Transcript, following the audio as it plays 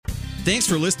Thanks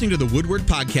for listening to the Woodward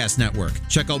Podcast Network.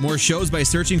 Check out more shows by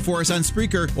searching for us on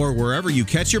Spreaker or wherever you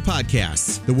catch your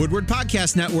podcasts. The Woodward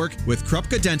Podcast Network with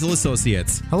Krupka Dental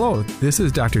Associates. Hello, this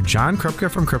is Dr. John Krupka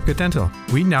from Krupka Dental.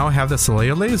 We now have the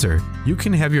Solea laser. You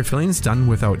can have your fillings done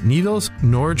without needles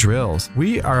nor drills.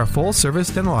 We are a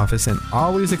full-service dental office and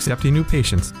always accepting new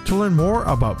patients. To learn more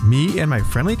about me and my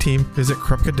friendly team, visit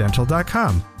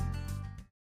KrupkaDental.com.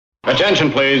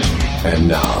 Attention, please. And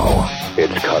now,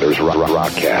 it's Cutter's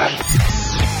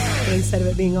Rockcast. Instead of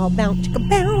it being all brown chicken,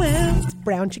 brown wow, it's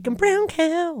brown chicken, brown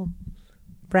cow.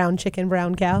 Brown chicken,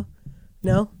 brown cow.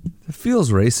 No? It feels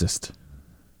racist.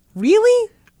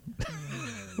 Really?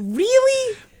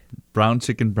 Really? Brown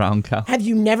chicken, brown cow. Have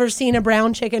you never seen a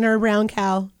brown chicken or a brown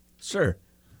cow? Sure.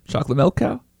 Chocolate milk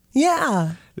cow?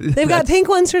 Yeah. They've got pink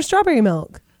ones for strawberry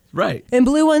milk. Right. And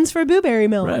blue ones for blueberry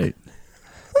milk. Right.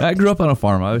 I grew up on a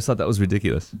farm. I always thought that was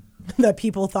ridiculous. That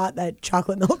people thought that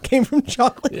chocolate milk came from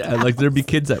chocolate Yeah, cows. like there'd be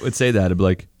kids that would say that. I'd be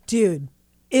like, Dude,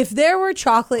 if there were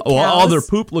chocolate cows... well, all their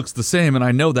poop looks the same, and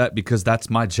I know that because that's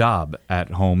my job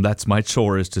at home. That's my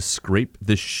chore, is to scrape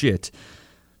the shit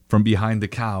from behind the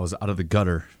cows out of the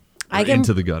gutter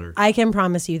into the gutter. I can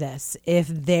promise you this. If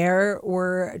there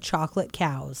were chocolate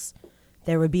cows,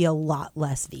 there would be a lot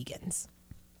less vegans.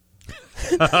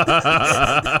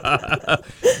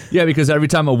 Yeah, because every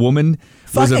time a woman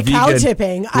Fuck was a a vegan, cow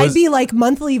tipping. I'd be like,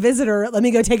 monthly visitor, let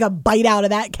me go take a bite out of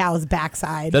that cow's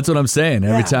backside. That's what I'm saying.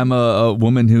 Every Yeah. time a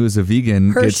woman who is a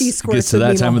vegan Hershey gets squirts to would that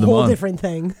mean time a of the whole month. different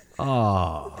thing.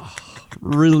 Oh,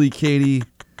 really, Katie?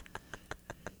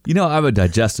 You know I have a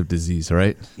digestive disease,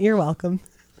 right? You're welcome.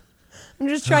 I'm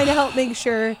just trying to help make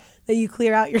sure that you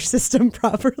clear out your system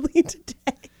properly today.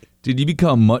 Dude, you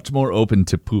become much more open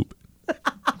to poop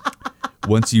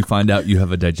once you find out you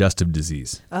have a digestive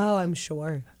disease. Oh, I'm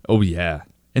sure. Oh, yeah.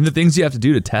 And the things you have to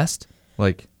do to test,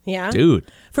 like, Yeah. dude,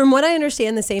 From what I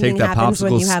understand, the same take thing that happens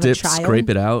when popsicle you have stick, a child. scrape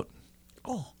it out.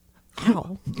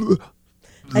 Ow.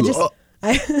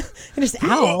 I just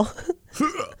ow.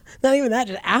 Not even that,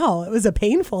 just ow. It was a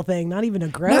painful thing, not even a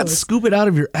gross. Not scoop it out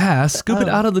of your ass, scoop it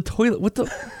out of the toilet. What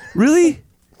the? Really?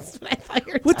 I thought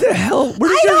you were What the hell? Where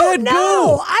did I your don't head know.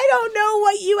 go? I don't know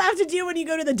what you have to do when you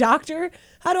go to the doctor.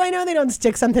 How do I know they don't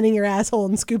stick something in your asshole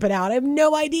and scoop it out? I have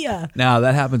no idea. Now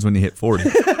that happens when you hit 40.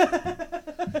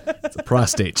 It's a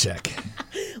prostate check.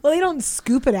 Well, they don't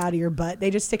scoop it out of your butt. They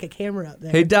just stick a camera up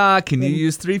there. Hey, Doc, can you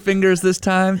use 3 fingers this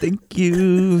time? Thank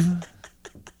you.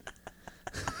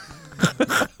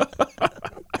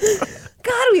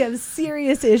 God, we have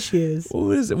serious issues.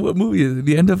 What is it? What movie is it?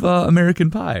 The end of American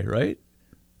Pie, right?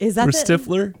 Is that Or the,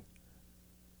 Stifler?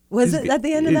 Was it at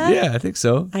the end of that? Yeah, I think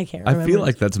so. I can't I feel remember.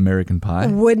 like that's American Pie.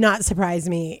 Would not surprise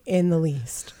me in the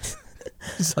least.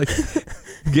 It's like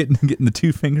getting the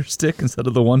 2-finger stick instead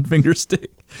of the 1-finger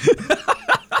stick.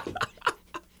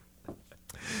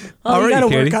 Oh, All you right, got to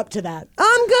Katie. work up to that.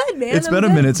 I'm good, man. It's I'm been a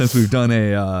good. minute since we've done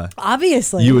a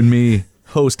Obviously. you and me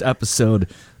host episode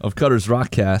of Cutter's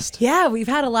Rockcast. Yeah, we've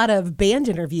had a lot of band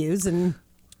interviews, and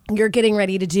you're getting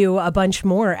ready to do a bunch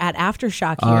more at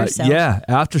Aftershock here. So. Yeah,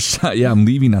 Aftershock. Yeah, I'm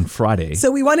leaving on Friday. So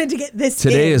we wanted to get this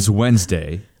Today in. is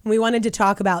Wednesday. We wanted to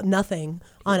talk about nothing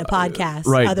on a podcast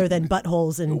right. other than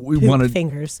buttholes and We poop wanted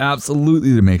fingers.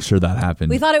 absolutely to make sure that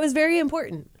happened. We thought it was very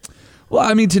important. Well,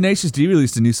 I mean, Tenacious D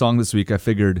released a new song this week. I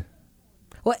figured,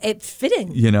 Well, it's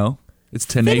fitting. you know, it's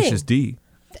Tenacious D.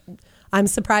 I'm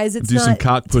surprised it's Do not some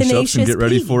cock push-ups and Tenacious get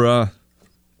ready P. for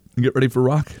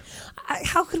rock.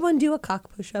 How could one do a cock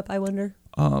push-up, I wonder?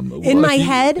 Well, In my if you-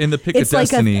 head, in the pick it's of like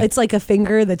destiny, it's like a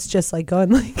finger that's just like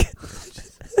going like...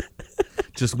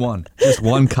 just one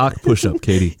cock push-up,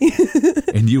 Katie,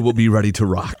 and you will be ready to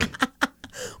rock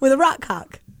with a rock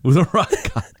cock. with a rock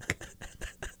cock.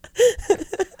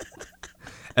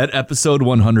 At episode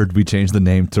 100, we changed the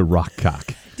name to Rock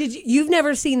Cock. You've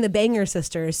never seen the Banger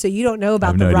Sisters, so you don't know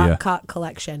about no the idea. Rock Cock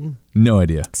collection. No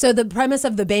idea. So the premise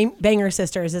of the Banger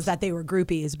Sisters is that they were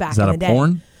groupies back Is that in a the day.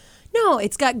 porn? No,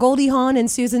 it's got Goldie Hawn and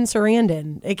Susan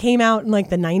Sarandon. It came out in like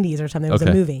the 90s or something. It was a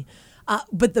Okay. movie.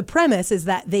 But the premise is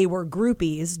that they were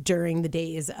groupies during the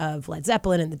days of Led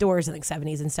Zeppelin and the Doors in the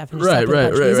 70s and stuff. And just Right, with a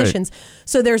bunch of right. musicians.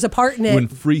 So there's a part in it. When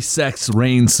free sex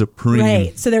reigns supreme.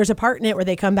 Right. So there's a part in it where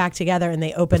they come back together and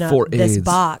they open Before up this AIDS.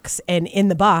 box. And in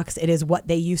the box, it is what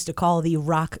they used to call the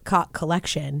Rock Cock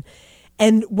Collection.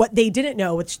 And what they didn't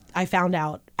know, which I found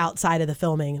out outside of the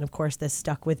filming, and of course this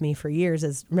stuck with me for years,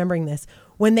 is remembering this.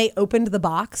 When they opened the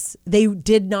box, they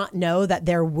did not know that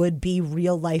there would be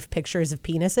real life pictures of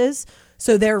penises.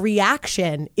 So their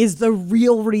reaction is the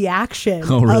real reaction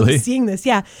Oh, really? of seeing this.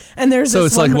 Yeah. And there's So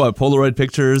this it's like one- what, Polaroid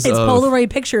pictures? it's of,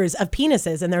 Polaroid pictures of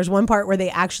penises, and there's one part where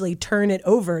they actually turn it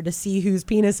over to see whose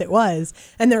penis it was,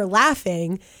 and they're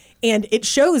laughing. And it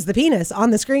shows the penis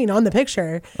on the screen, on the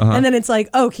picture. And then it's like,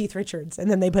 oh, Keith Richards. And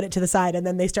then they put it to the side and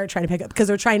then they start trying to pick up because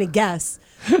they're trying to guess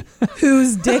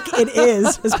whose dick it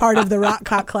is as part of the Rock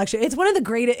Cock collection. It's one of the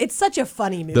greatest. It's such a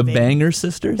funny movie. The Banger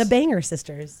Sisters? The Banger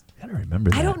Sisters. I gotta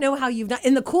remember that. I don't know how you've not.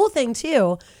 And the cool thing,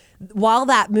 too, while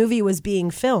that movie was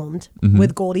being filmed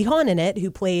with Goldie Hawn in it,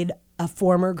 who played a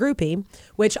former groupie,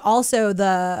 which also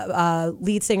the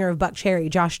lead singer of Buck Cherry,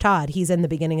 Josh Todd, he's in the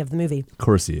beginning of the movie. Of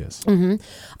course he is.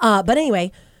 But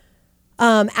anyway,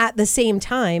 at the same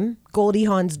time, Goldie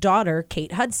Hawn's daughter,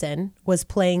 Kate Hudson, was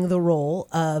playing the role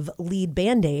of lead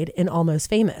Band-Aid in Almost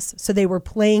Famous. So they were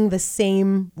playing the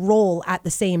same role at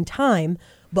the same time,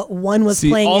 but one was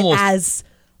playing it as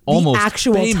the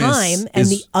actual time, and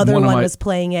the other one was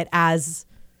playing it as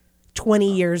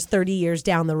 20 years, 30 years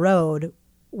down the road,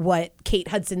 what Kate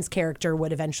Hudson's character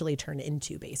would eventually turn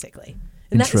into, basically.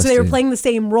 And so they were playing the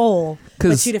same role,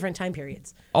 but 2 different time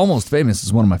periods. Almost Famous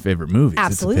is one of my favorite movies.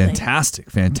 Absolutely. It's a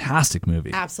fantastic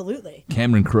movie. Absolutely.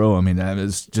 Cameron Crowe, I mean, that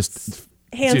is just...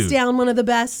 Hands down one of the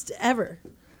best ever.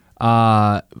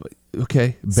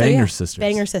 Okay. Banger Sisters.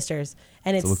 Banger Sisters.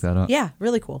 And it's, look that up. Yeah,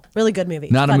 really cool. Really good movie.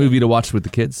 Not a movie to watch with the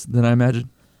kids, then I imagine?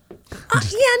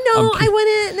 I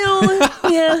wouldn't. No.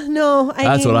 Yeah, no.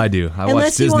 That's what I do. I watch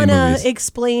unless Disney you want movies. to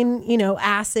explain,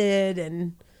 acid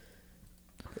and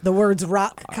the words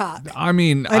rock cock. I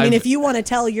mean, if you want to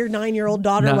tell your 9-year-old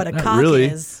daughter what a cock really.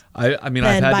 is, I mean,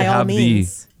 then I've had by to all have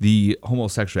means. the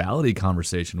homosexuality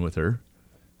conversation with her,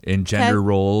 and gender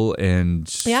role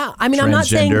and yeah. I mean, I'm not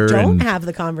saying don't have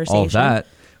the conversation. All that,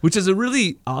 which is a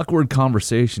really awkward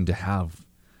conversation to have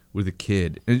with a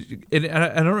kid. And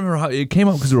I don't remember how it came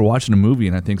up because we were watching a movie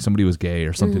and I think somebody was gay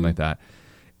or something like that.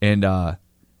 And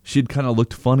she'd kind of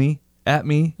looked funny at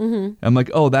me. I'm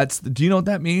like, oh, do you know what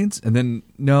that means? And then,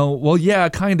 no, well, yeah,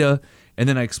 kind of. And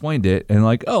then I explained it and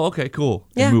like, oh, okay, cool.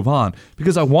 And move on.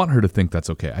 Because I want her to think that's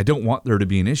okay. I don't want there to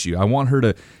be an issue. I want her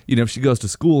to, if she goes to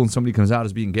school and somebody comes out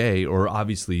as being gay, or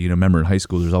obviously, remember in high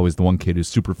school, there's always the one kid who's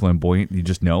super flamboyant and you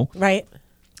just know. Right.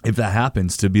 If that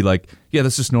happens, to be like, yeah,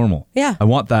 that's just normal. Yeah. I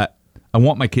want that. I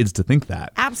want my kids to think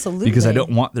that. Absolutely. Because I don't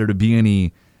want there to be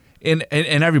any, and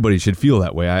everybody should feel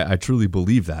that way. I truly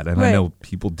believe that. And I know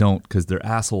people don't because they're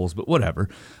assholes, but whatever.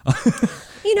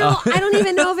 I don't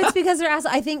even know if it's because they're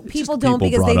assholes. I think people don't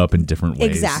because brought up in different ways.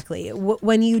 Exactly.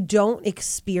 When you don't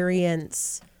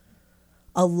experience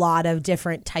a lot of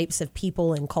different types of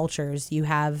people and cultures, you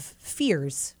have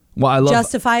fears. Well, I love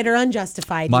justified or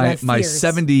unjustified. You have fears, my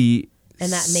 70 and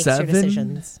that makes your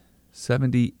decisions.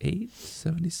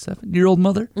 77-year-old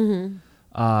mother.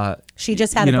 She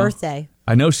just had a birthday.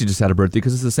 I know she just had a birthday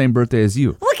because it's the same birthday as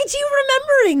you. Look at you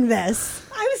remembering this.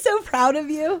 I'm so proud of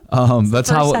you. That's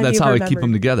how I keep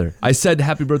them together. I said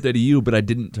happy birthday to you, but I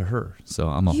didn't to her. So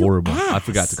I'm horrible. Ass. I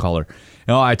forgot to call her.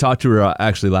 I talked to her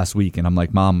actually last week, and I'm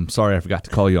like, Mom, sorry I forgot to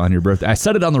call you on your birthday. I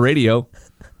said it on the radio.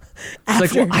 It's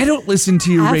like, well, I don't listen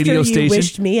to your radio station. After you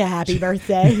wished me a happy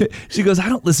birthday. She goes, I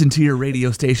don't listen to your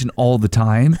radio station all the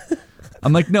time.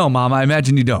 I'm like, no, Mom, I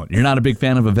imagine you don't. You're not a big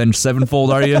fan of Avenged Sevenfold,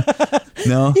 are you?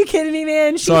 No? You kidding me,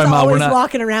 man? She's Sorry, Ma, always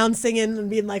walking around singing and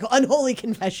being like, unholy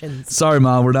confessions. Sorry,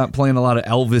 Ma, we're not playing a lot of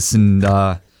Elvis and,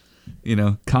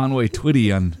 Conway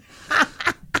Twitty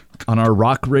on our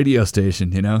rock radio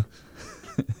station, I'm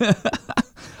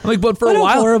like, but for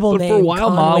a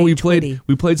while, Ma, we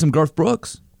played some Garth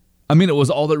Brooks. I mean, it was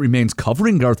All That Remains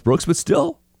covering Garth Brooks, but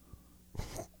still,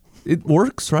 it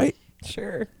works, right?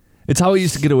 Sure. It's how I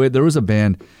used to get away. There was a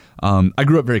band. I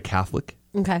grew up very Catholic.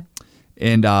 Okay.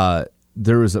 And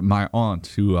there was my aunt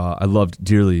who I loved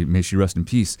dearly, may she rest in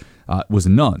peace, was a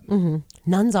nun. Mm-hmm.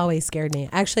 Nuns always scared me.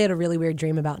 I actually had a really weird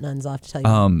dream about nuns, I'll have to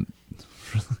tell you.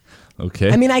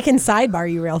 Okay. I mean, I can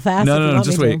sidebar you real fast. No,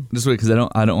 just wait, because I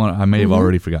don't want. I may have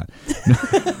already forgot.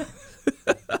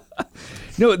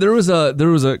 No, there was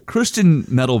a Christian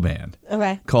metal band.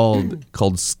 Okay. Called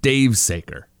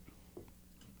Stavesacre.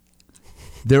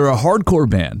 They're a hardcore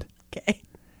band. Okay.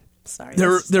 Sorry.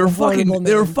 They're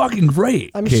fucking great.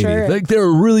 I'm Katie. sure. Like, they're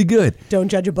really good. Don't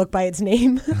judge a book by its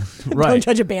name. Right. Don't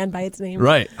judge a band by its name.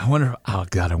 Right. I wonder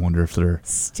if they're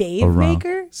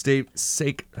Stavemaker?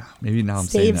 Stavesacre. Maybe now I'm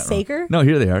saying that wrong. Stavesacre? No,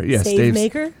 here they are. Yeah,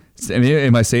 Stavemaker?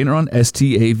 Am I saying it wrong?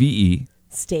 Stave.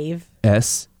 Stave.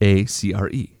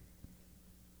 Sacre.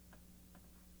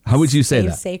 How would you say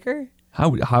that? Stavesacre?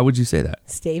 How would you say that?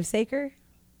 Stavesacre?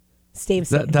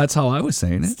 Stavesacre. That's how I was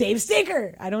saying it.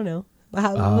 Stavesacre. I don't know.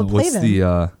 We'll play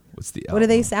them. What's the album? What do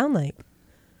they sound like?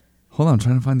 Hold on, I'm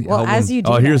trying to find the album. Well, as you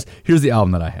do here's the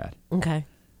album that I had. Okay.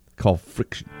 Called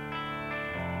Friction.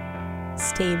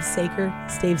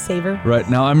 Stavesacre. Right.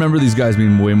 Now, I remember these guys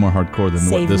being way more hardcore than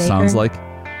what this sounds like.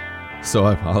 So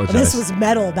I apologize. This was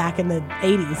metal back in the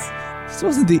 80s. This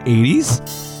wasn't the 80s.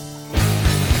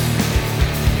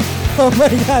 Oh my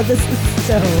God, this is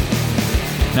so.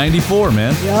 94,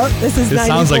 man. Yep, this is 94. It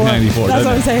sounds like 94. That's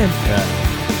what I'm doesn't saying. it?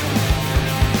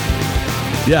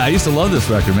 Yeah, I used to love this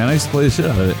record, man. I used to play the shit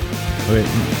out of it.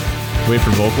 Wait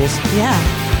for vocals. Yeah,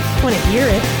 I want to hear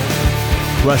it.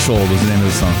 Threshold was the name of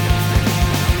the song.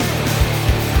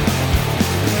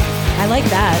 I like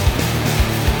that.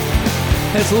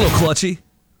 It's a little clutchy.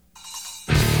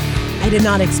 I did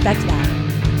not expect that.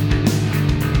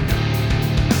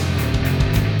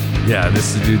 Yeah,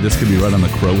 this could be right on the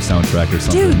Crow soundtrack or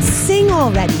something. Dude, sing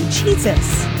already.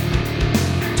 Jesus.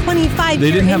 25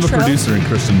 They didn't have intro. a producer in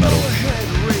Christian metal.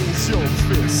 Raise your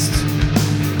fist.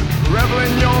 Revel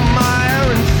in your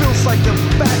mire and feels like the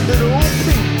fat little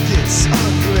pink gets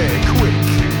ugly quick.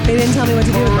 They didn't tell me what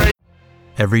to do with it.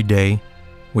 Every day,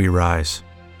 we rise,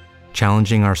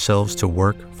 challenging ourselves to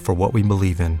work for what we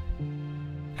believe in.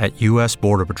 At U.S.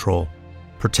 Border Patrol,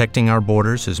 protecting our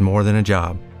borders is more than a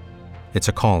job. It's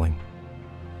a calling.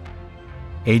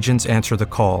 Agents answer the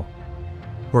call,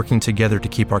 working together to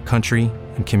keep our country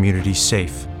and communities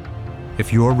safe.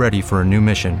 If you are ready for a new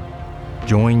mission,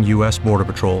 join U.S. Border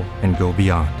Patrol and go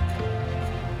beyond.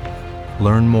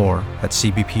 Learn more at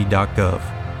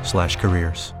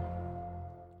cbp.gov/careers.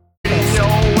 In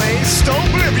your waist,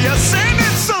 oblivious and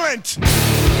insolent.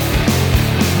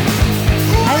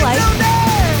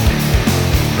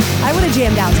 I would have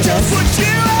jammed out to Just this. what you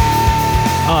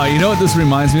are. You know what this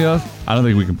reminds me of? I don't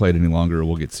think we can play it any longer or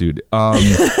we'll get sued.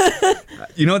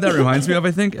 You know what that reminds me of,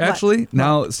 I think, actually?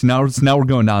 Now we're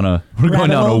going down a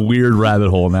weird rabbit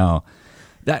hole now.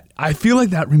 That I feel like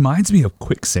that reminds me of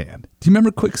Quicksand. Do you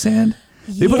remember Quicksand?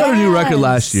 They put out a new record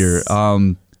last year.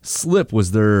 Slip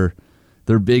was their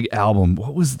big album.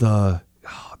 What was the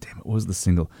what was the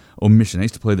single? Omission. I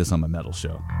used to play this on my metal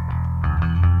show.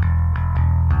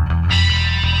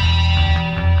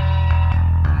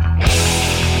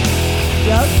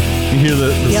 Yep. You hear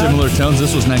the similar tones?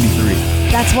 This was 93.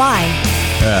 That's why.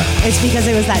 Yeah. It's because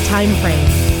it was that time frame.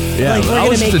 Yeah, Like, we're I gonna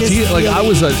was make just a this teen, I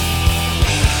was a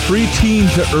pre-teen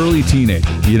to early teenager,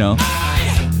 you know?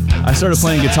 I started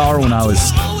playing guitar when I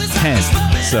was 10,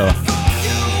 so.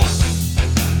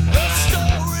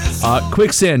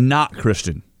 Quicksand, not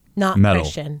Christian. Not metal,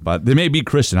 Christian. But they may be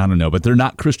Christian, I don't know, but they're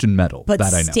not Christian metal. But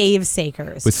that I know.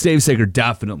 Stavesakers. But Stavesacre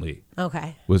definitely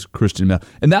Okay. was Christian metal.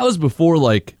 And that was before,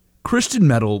 like, Christian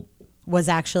metal Was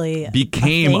actually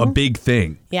became a thing? big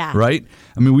thing. Yeah. Right?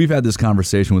 I mean, we've had this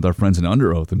conversation with our friends in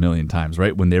Under Oath a million times,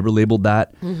 right? When they were labeled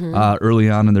that early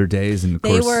on in their days. And of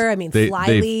They course, were, I mean, they've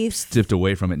Flyleaf. stiffed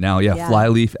away from it now. Yeah, Yeah.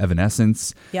 Flyleaf,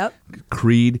 Evanescence, Yep.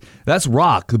 Creed. That's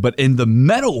rock. But in the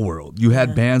metal world, you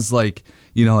had bands like,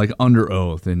 like Under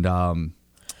Oath and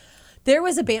There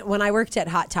was a band when I worked at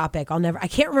Hot Topic. I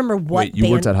can't remember what wait, you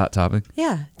band. worked at Hot Topic?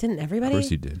 Yeah, didn't everybody? Of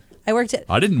course you did. I worked at.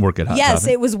 I didn't work at Hot Yes,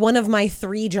 Topic. it was one of my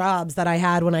 3 jobs that I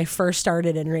had when I first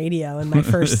started in radio in my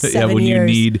first 7 yeah, when years.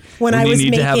 you need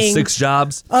to have 6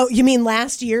 jobs. Oh, you mean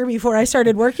last year before I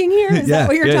started working here? Is Yeah, that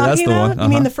what you're yeah, that's talking the about? one. You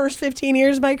mean Uh-huh. the first 15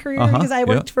 years of my career? Because I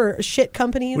worked for shit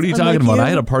companies. What are you unlike talking about? you. I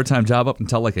had a part-time job up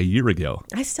until like a year ago.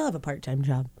 I still have a part-time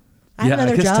job. I have I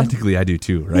another guess job. technically I do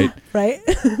too, right? Right?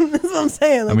 That's what I'm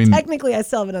saying. Like, technically, I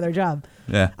still have another job.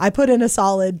 Yeah. I put in a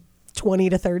solid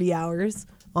 20 to 30 hours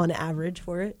on average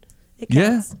for it. It Yeah,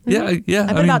 counts. yeah.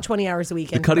 I put about 20 hours a week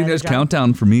The in. Cutting Edge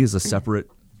Countdown for me is a separate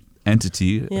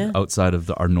entity Yeah. outside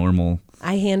of our normal.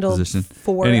 I handled position.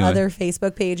 4 Anyway. other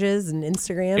Facebook pages and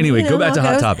Instagram. Anyway, go back to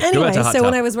Hot Topic. Anyway, Go back to Hot so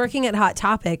when Topic. I was working at Hot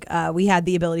Topic, we had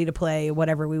the ability to play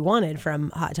whatever we wanted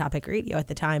from Hot Topic Radio at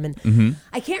the time. And Mm-hmm.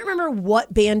 I can't remember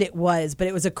what band it was, but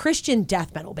it was a Christian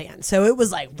death metal band. So it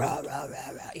was like, rah, rah, rah,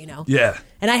 rah, Yeah.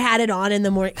 And I had it on in the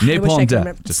morning. God, I wish I Napalm could Death.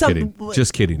 remember. Just kidding.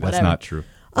 Just kidding. That's whatever. not true.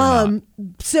 They're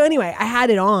So anyway, I had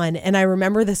it on, and I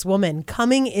remember this woman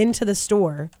coming into the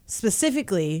store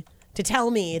specifically to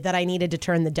tell me that I needed to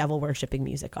turn the devil worshiping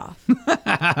music off.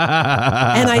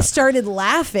 And I started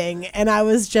laughing, and I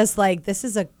was just like, this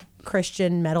is a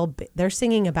Christian metal. They're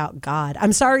singing about God.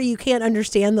 I'm sorry you can't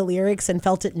understand the lyrics and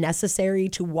felt it necessary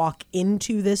to walk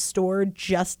into this store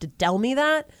just to tell me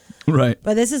that. Right.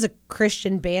 But this is a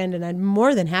Christian band, and I'm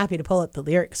more than happy to pull up the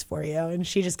lyrics for you. And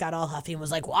she just got all huffy and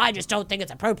was like, well, I just don't think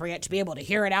it's appropriate to be able to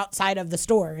hear it outside of the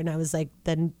store. And I was like,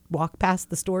 then walk past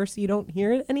the store so you don't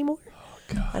hear it anymore?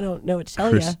 I don't know what to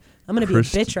tell you. I'm going to be a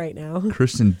bitch right now.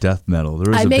 Christian death metal.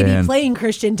 There was I a may band. be playing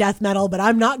Christian death metal, but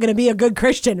I'm not going to be a good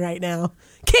Christian right now.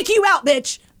 Kick you out,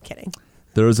 bitch. I'm kidding.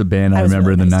 There was a band I was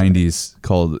remember really in the nice to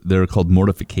 90s they were called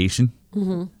Mortification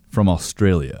from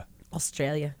Australia.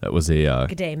 Australia. That was a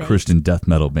Good day, mate. Christian death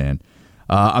metal band.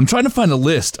 I'm trying to find a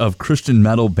list of Christian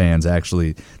metal bands,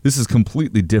 actually. This is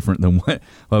completely different than what...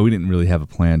 Well, we didn't really have a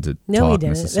plan to No, talk we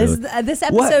didn't. necessarily. This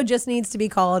episode just needs to be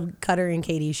called Cutter and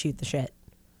Katie Shoot the Shit.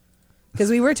 Because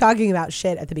we were talking about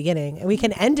shit at the beginning, and we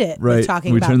can end it with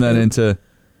talking about turn that poop. into...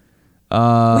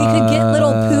 we could get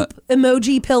little poop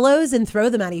emoji pillows and throw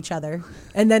them at each other,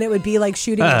 and then it would be like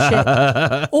shooting the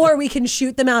shit. Or we can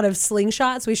shoot them out of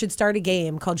slingshots. We should start a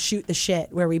game called Shoot the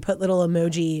Shit, where we put little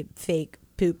emoji fake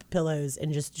poop pillows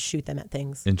and just shoot them at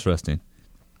things. Interesting.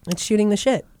 It's shooting the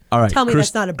shit. All right. Tell me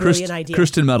that's not a brilliant idea.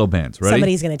 Christian metal bands, right?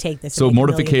 Somebody's going to take this. So and make $1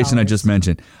 million. Mortification I just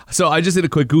mentioned. So I just did a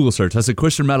quick Google search. I said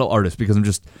Christian metal artist because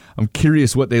I'm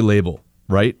curious what they label,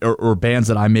 right? Or bands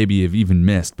that I maybe have even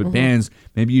missed, but bands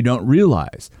maybe you don't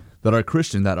realize that are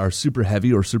Christian that are super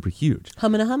heavy or super huge.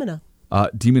 Humana.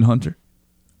 Demon Hunter.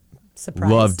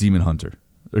 Surprise. Love Demon Hunter.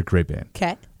 They're a great band.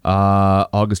 Okay.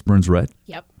 August Burns Red.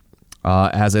 Yep.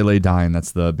 As I Lay Dying,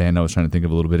 that's the band I was trying to think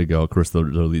of a little bit ago. Of course, their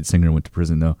lead singer went to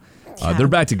prison, though. They're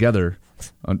back together,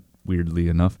 weirdly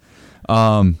enough.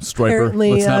 Stryper.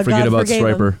 Apparently, Let's not forget God about forgave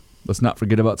Stryper. him. Let's not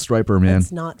forget about Stryper, man.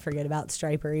 Let's not forget about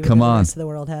Stryper, even Come though on. the rest of the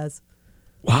world has.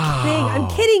 Wow. I'm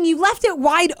kidding. You left it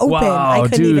wide open. Wow, I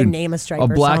couldn't dude. even name a Stryper A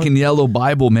black song. and yellow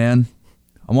Bible, man.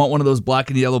 I want one of those black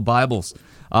and yellow Bibles.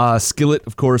 Skillet,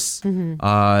 of course.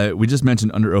 We just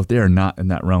mentioned Under Oath. They are not in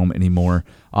that realm anymore.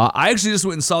 I actually just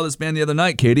went and saw this band the other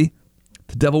night, Katie.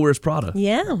 The Devil Wears Prada.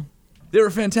 Yeah. They were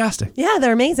fantastic. Yeah,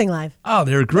 they're amazing live. Oh,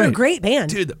 they were great. They're a great band.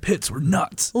 Dude, the pits were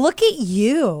nuts. Look at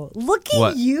you. Look at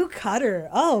What? you, Cutter.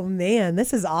 Oh, man,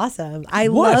 this is awesome. I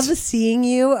What? love seeing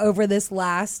you over this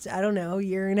last, I don't know,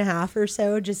 year and a half or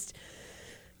so, just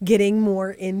getting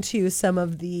more into some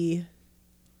of the,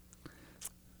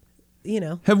 you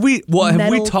know. Have we talked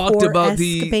metalcore-esque about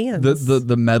the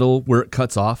bands. metal where it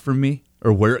cuts off from me?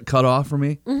 Or where it cut off for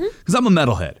me? Because I'm a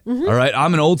metalhead, all right?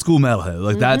 I'm an old school metalhead.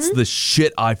 Like, that's the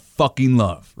shit I fucking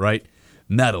love, right?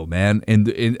 Metal, man. And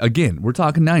again, we're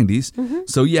talking 90s.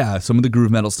 So, yeah, some of the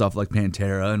groove metal stuff like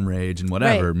Pantera and Rage and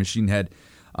whatever, Right. Machine Head.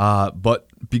 But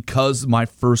because my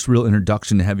first real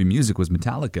introduction to heavy music was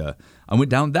Metallica, I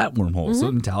went down that wormhole.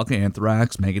 So, Metallica,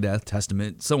 Anthrax, Megadeth,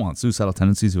 Testament, so on. Suicidal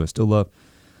Tendencies, who I still love.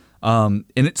 And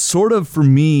it sort of, for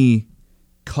me,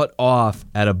 cut off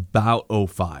at about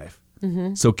 05.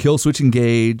 So Killswitch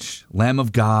Engage, Lamb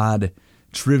of God,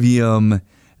 Trivium,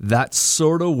 that's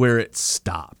sort of where it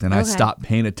stopped. And I stopped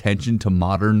paying attention to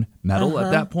modern metal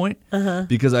at that point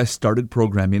because I started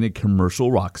programming a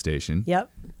commercial rock station. Yep.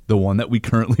 The one that we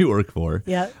currently work for.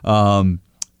 Yep. And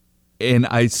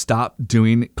I stopped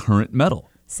doing current metal.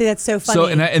 See, that's so funny. So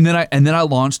and then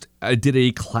I did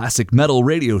a classic metal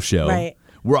radio show Right.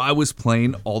 where I was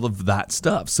playing all of that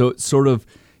stuff. So it's sort of,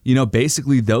 you know,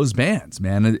 basically those bands,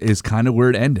 man, is kind of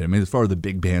where it ended. I mean, as far as the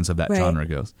big bands of that Right. genre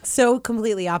goes. So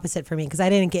completely opposite for me because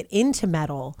I didn't get into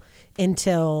metal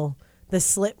until the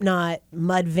Slipknot,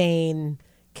 Mudvayne,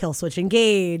 Killswitch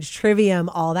Engage, Trivium,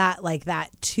 all that, like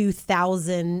that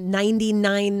 2000,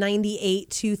 99, 98,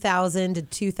 2000 to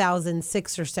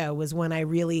 2006 or so was when I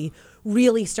really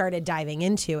started diving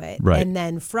into it. Right. And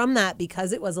then from that,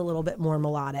 because it was a little bit more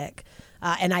melodic,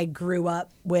 and I grew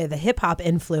up with a hip hop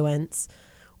influence,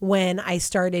 when I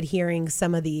started hearing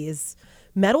some of these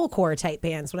metalcore type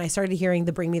bands, when I started hearing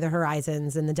the Bring Me the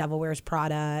Horizons and the Devil Wears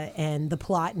Prada and the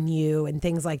Plot and You and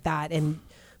things like that. And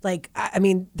like, I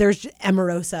mean, there's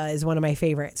Emarosa is one of my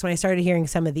favorites. When I started hearing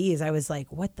some of these, I was like,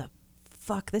 what the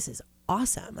fuck? This is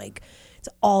awesome. Like, it's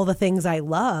all the things I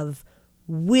love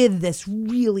with this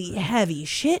really heavy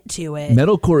shit to it.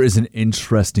 Metalcore is an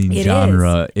interesting It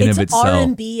genre is. in It's of itself.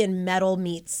 R&B and metal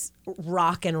meets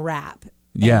rock and rap.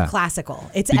 And Yeah. classical.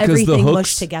 It's Because the everything hooks-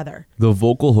 mushed together. The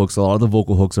vocal hooks, a lot of the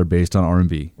vocal hooks are based on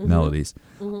R&B melodies.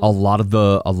 A lot of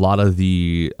the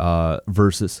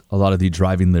verses, a lot of the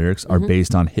driving lyrics are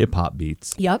based on hip hop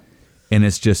beats. Yep. And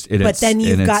it's just But then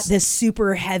you've got this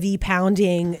super heavy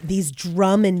pounding, these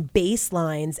drum and bass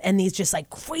lines, and these just like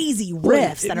crazy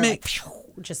riffs that are like phew,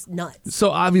 just nuts. So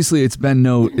obviously it's been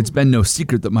no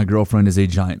secret that my girlfriend is a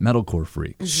giant metalcore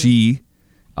freak. She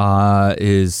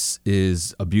is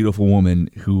a beautiful woman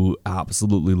who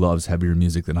absolutely loves heavier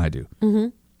music than I do.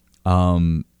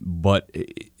 But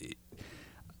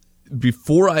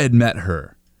before I had met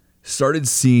her, started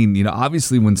seeing, you know,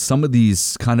 obviously when some of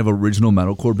these kind of original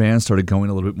metalcore bands started going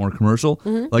a little bit more commercial,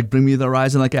 like Bring Me the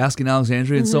Horizon, like Asking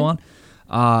Alexandria and so on,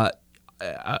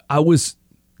 I was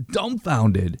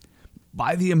dumbfounded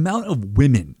by the amount of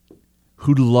women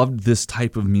who loved this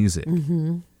type of music.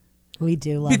 We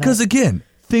do love Because it. again,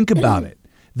 think about it.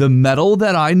 The metal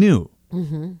that I knew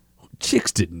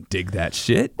chicks didn't dig that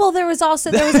shit. Well, there was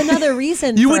another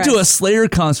reason. You for went to a us. Slayer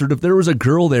concert. If there was a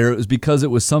girl there, it was because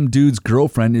it was some dude's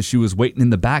girlfriend and she was waiting in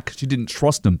the back because she didn't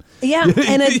trust him. Yeah,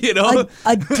 and You know?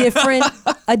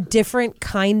 a different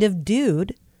kind of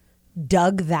dude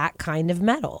dug that kind of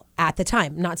metal at the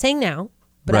time. I'm not saying now,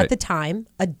 but Right. at the time,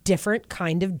 a different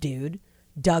kind of dude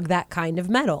dug that kind of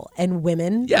metal, and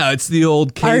women Yeah, it's the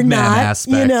old are caveman not,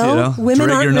 aspect. women Drag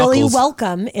aren't your really knuckles.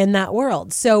 welcome in that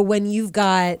world. So when you've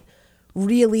got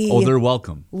really Oh, they're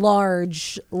welcome.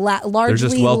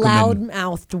 largely welcome in-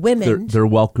 loud-mouthed women, They're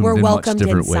welcomed we're in much welcomed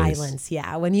different in ways. silence.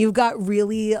 Yeah, when you've got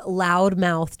really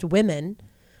loud-mouthed women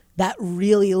that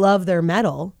really love their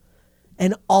metal,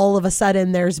 and all of a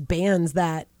sudden there's bands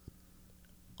that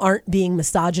aren't being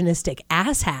misogynistic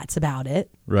asshats about it.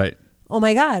 Right. Oh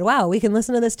my God! Wow, we can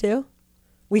listen to this too.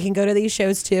 We can go to these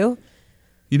shows too.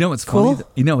 You know what's Cool. funny?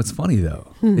 You know what's funny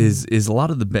though is a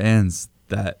lot of the bands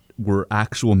that were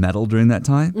actual metal during that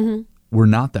time were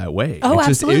not that way. Oh, it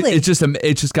just, absolutely.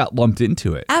 It just got lumped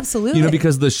into it. Absolutely. You know,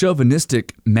 because the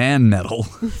chauvinistic man metal,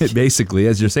 basically,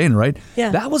 as you're saying, right? Yeah.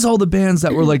 That was all the bands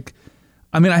that were like.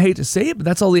 I mean, I hate to say it, but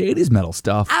that's all the 80s metal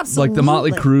stuff. Like the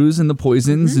Motley Absolutely. Crues and the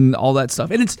Poisons and all that stuff.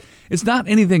 And it's not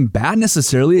anything bad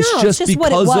necessarily. It's No, just it's just what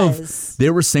it because was. of they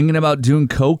were singing about doing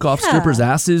coke off Yeah. strippers'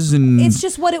 asses and It's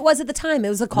just what it was at the time. It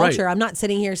was a culture. Right. I'm not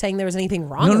sitting here saying there was anything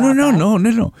wrong. no, about that.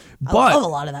 no. I But love a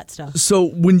lot of that stuff. so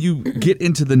when you get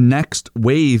into the next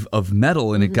wave of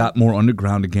metal and it got more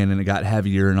underground again and it got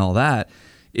heavier and all that,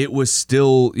 it was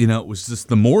still, it was just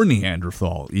the more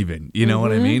Neanderthal even, you know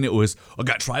what I mean? It was, I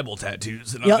got tribal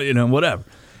tattoos and, Yep. whatever.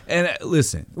 And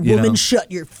listen, Woman,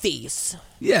 shut your face.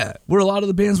 yeah, where a lot of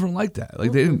the bands weren't like that.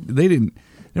 Like they weren't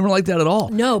like that at all.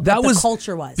 No, but that the was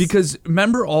culture was. because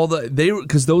remember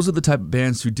because those are the type of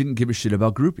bands who didn't give a shit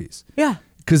about groupies. Yeah.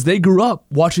 Because they grew up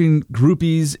watching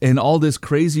groupies and all this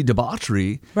crazy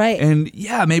debauchery. Right. And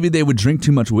yeah, maybe they would drink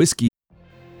too much whiskey.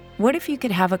 What if you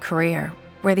could have a career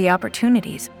where the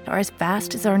opportunities are as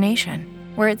vast as our nation,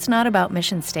 where it's not about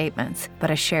mission statements, but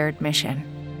a shared mission?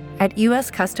 At U.S.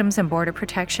 Customs and Border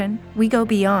Protection, we go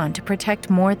beyond to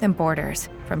protect more than borders.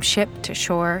 From ship to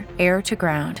shore, air to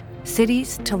ground,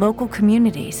 cities to local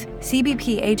communities,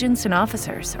 CBP agents and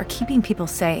officers are keeping people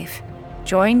safe.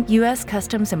 Join U.S.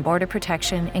 Customs and Border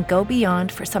Protection and go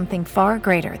beyond for something far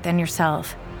greater than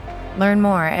yourself. Learn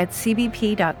more at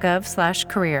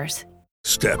cbp.gov/careers.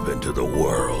 Step into the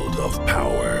world of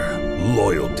power,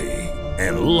 loyalty,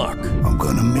 and luck. I'm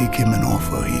gonna make him an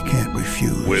offer he can't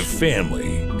refuse. With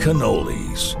family,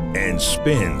 cannolis, and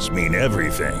spins mean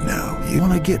everything. Now, you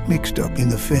wanna get mixed up in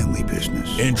the family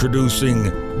business. Introducing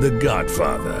The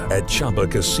Godfather at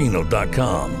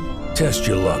ChumbaCasino.com. Test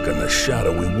your luck in the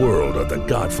shadowy world of The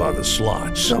Godfather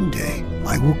slot. Someday,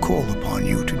 I will call upon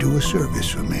you to do a service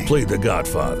for me. Play The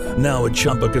Godfather now at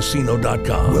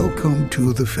ChumbaCasino.com. Welcome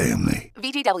to the family.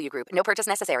 VGW Group. No purchase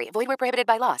necessary. Void where prohibited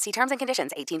by law. See terms and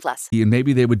conditions. 18+. And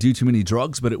maybe they would do too many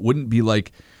drugs, but it wouldn't be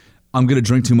like, I'm going to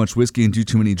drink too much whiskey and do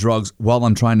too many drugs while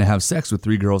I'm trying to have sex with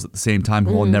 3 girls at the same time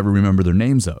who I'll never remember their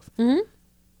names of.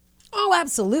 Oh,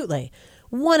 absolutely.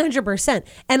 100%.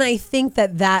 And I think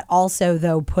that also,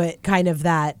 though, put kind of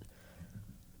that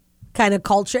kind of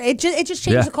culture. It just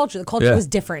changed the culture. The culture was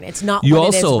different. It's not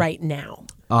what it is right now.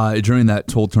 During that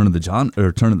whole turn of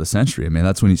the century, I mean,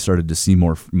 that's when you started to see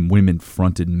more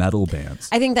women-fronted metal bands.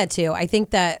 I think that too. I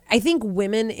think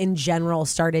women in general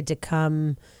started to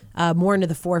come more into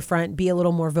the forefront, be a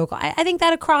little more vocal. I think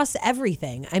that across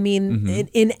everything. I mean,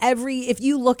 if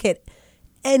you look at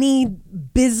any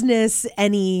business,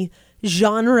 any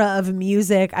genre of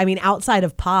music, I mean, outside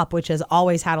of pop, which has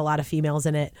always had a lot of females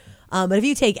in it, but if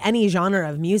you take any genre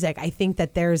of music, I think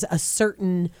that there's a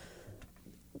certain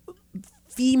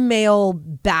female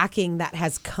backing that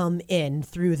has come in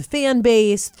through the fan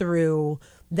base, through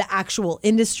the actual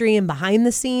industry and behind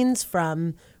the scenes.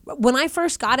 From when I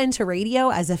first got into radio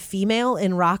as a female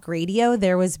in rock radio,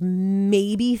 there was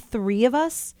maybe 3 of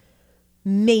us,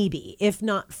 maybe, if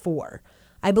not 4.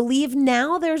 I believe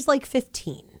now there's like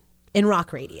 15 in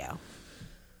rock radio.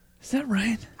 Is that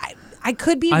right? I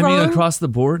could be wrong. I mean, across the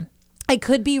board? I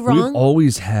could be wrong. We've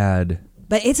always had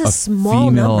but it's a small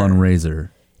female number. on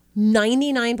Razor.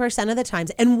 99% of the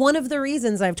times. And one of the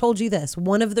reasons, I've told you this,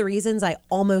 one of the reasons I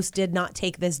almost did not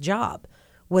take this job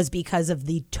was because of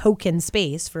the token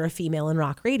space for a female in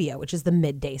rock radio, which is the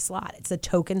midday slot. It's a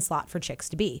token slot for chicks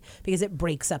to be because it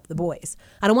breaks up the boys.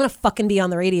 I don't want to fucking be on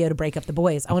the radio to break up the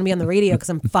boys. I want to be on the radio because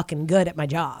I'm fucking good at my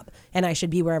job and I should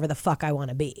be wherever the fuck I want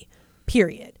to be,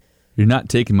 period. You're not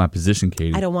taking my position,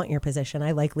 Katie. I don't want your position.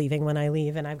 I like leaving when I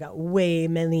leave, and I've got way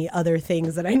many other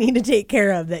things that I need to take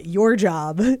care of that your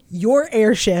job, your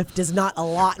air shift does not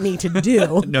allot me to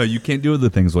do. No, you can't do other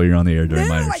things while you're on the air during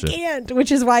my I shift. can't,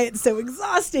 which is why it's so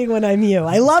exhausting when I'm you.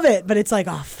 I love it, but it's like,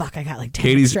 oh, fuck, I got like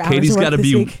 10 extra hours Katie's to work gotta this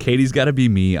be week. Katie's got to be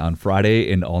me on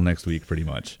Friday and all next week, pretty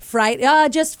much.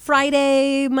 Just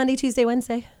Friday, Monday, Tuesday,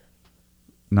 Wednesday.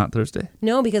 Not Thursday?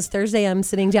 No, because Thursday I'm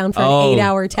sitting down for an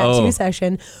 8-hour tattoo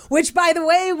session, which, by the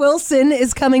way, Wilson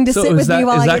is coming to sit with me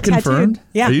while I get confirmed? tattooed.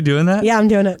 Yeah. Are you doing that? Yeah, I'm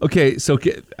doing it. Okay, so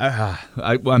I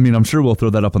mean, I'm sure we'll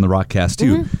throw that up on the Rockcast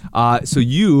too. So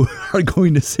you are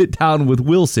going to sit down with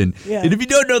Wilson. Yeah. And if you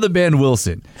don't know the band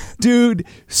Wilson, dude,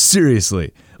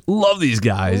 seriously, love these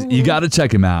guys. You got to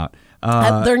check them out.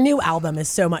 Their new album is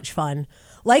so much fun.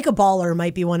 Like a Baller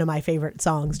might be one of my favorite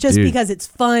songs, just because it's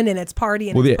fun and it's party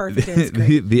and it's perfect and it's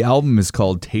great. The album is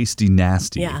called Tasty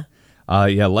Nasty. Yeah.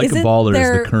 Like a Baller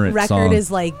is the current record song.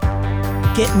 is like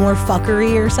Get More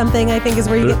Fuckery or something, I think is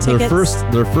where you get tickets.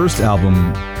 Their first album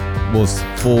was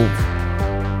full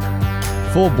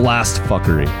blast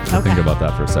fuckery. Think about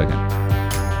that for a second.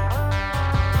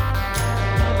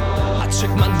 I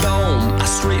check my dome, I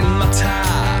straighten my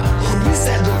tie. Who is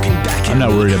that looking back? I'm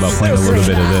not worried about playing a little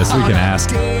bit of this. We can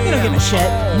ask. You don't give a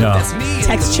shit. No.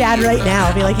 Text Chad right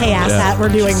now. Be like, hey, ask that. We're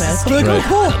doing this. I'll be like, oh,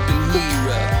 cool.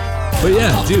 But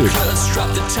yeah, dude.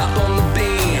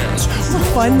 It's a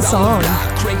fun song. I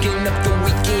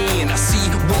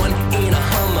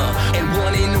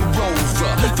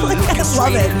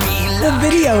love it. The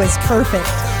video is perfect.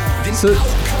 So,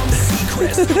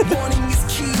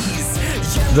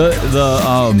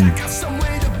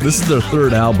 this is their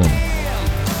third album.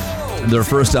 Their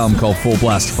first album called Full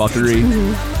Blast Fuckery.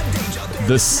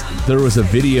 There was a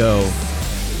video.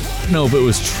 I don't know if it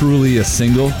was truly a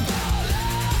single,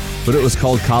 but it was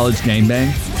called College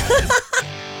Gangbang.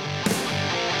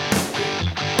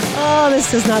 Oh,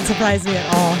 this does not surprise me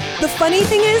at all. The funny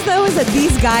thing is, though, is that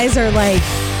these guys are like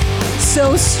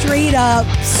so straight up,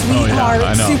 sweetheart,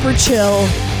 I know. super chill,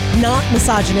 not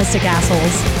misogynistic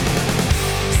assholes.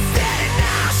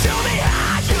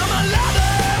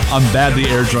 I'm badly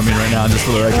air drumming right now, just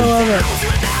for the record. I love it.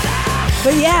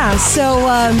 But yeah, so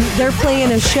they're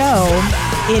playing a show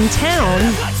in town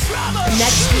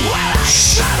next week.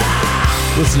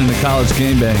 Listening to College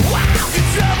Gangbang.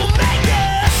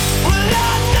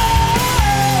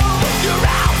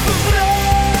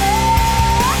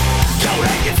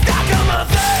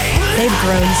 They've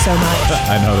grown so much.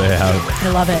 I know they have.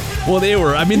 I love it. Well,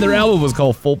 their album was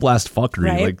called Full Blast Fuckery.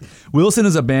 Right. Like, Wilson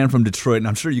is a band from Detroit, and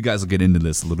I'm sure you guys will get into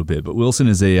this a little bit, but Wilson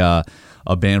is a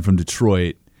band from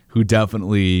Detroit who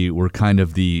definitely were kind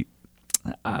of the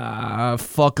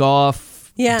fuck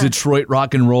off Detroit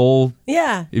rock and roll.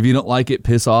 Yeah. If you don't like it,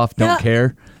 piss off, don't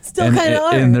care. Still kind of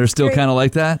are. And they're still kind of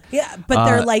like that? Yeah, but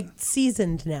they're like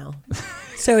seasoned now.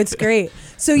 So it's great.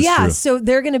 So true. So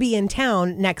they're going to be in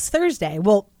town next Thursday.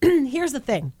 Well, here's the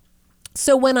thing.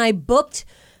 So when I booked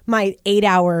my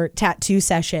 8-hour tattoo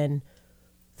session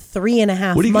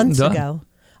 3.5 months ago,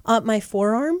 my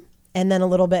forearm and then a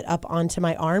little bit up onto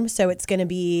my arm. So it's going to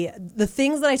be the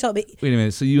things that I told. Wait a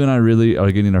minute. So you and I really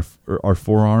are getting our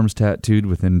forearms tattooed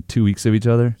within 2 weeks of each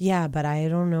other? Yeah, but I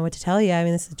don't know what to tell you. I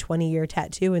mean, this is a 20-year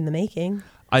tattoo in the making.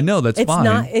 I know, that's fine.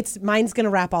 Mine's going to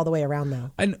wrap all the way around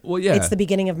though. Well, yeah. It's the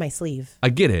beginning of my sleeve. I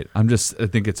get it. I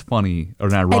think it's funny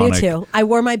or ironic. I do too. I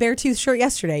wore my Beartooth shirt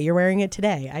yesterday. You're wearing it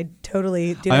today. I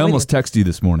totally do. I almost texted you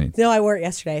this morning. No, I wore it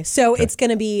yesterday. So It's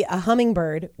going to be a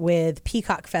hummingbird with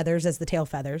peacock feathers as the tail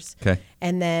feathers. Okay.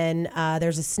 And then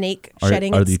there's a snake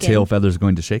shedding Are its the skin. tail feathers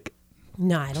going to shake?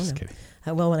 No, I don't Just know. kidding.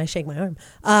 Well, when I shake my arm.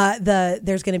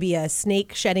 There's going to be a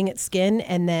snake shedding its skin,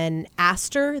 and then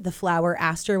aster, the flower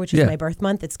aster, which is my birth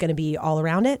month. It's going to be all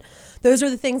around it. Those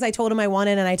are the things I told him I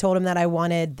wanted, and I told him that I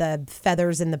wanted the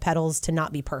feathers and the petals to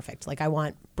not be perfect. Like I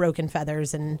want broken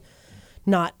feathers and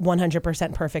not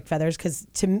 100% perfect feathers, because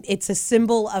it's a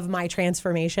symbol of my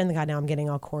transformation. God, now I'm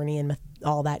getting all corny and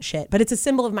all that shit. But it's a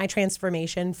symbol of my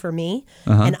transformation for me,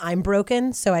 and I'm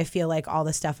broken, so I feel like all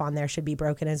the stuff on there should be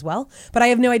broken as well. But I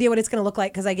have no idea what it's going to look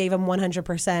like because I gave him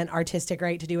 100% artistic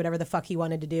right to do whatever the fuck he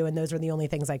wanted to do, and those are the only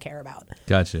things I care about.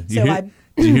 Gotcha. So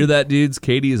did you hear that, dudes?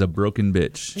 Katie is a broken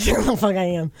bitch. Sure the fuck I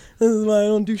am. This is why I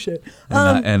don't do shit.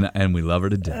 And we love her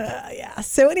to death. Yeah.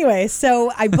 So anyway,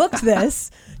 I booked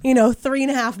this,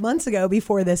 3.5 months ago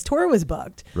before this tour was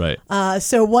booked. Right.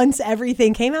 So once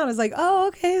everything came out, I was like, oh,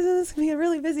 okay, so this is going to be a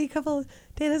really busy couple of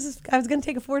days. I was going to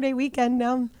take a 4-day weekend.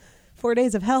 Now I'm 4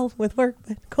 days of hell with work,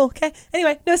 but cool. Okay.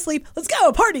 Anyway, no sleep. Let's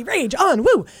go. Party, rage, on,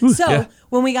 woo. So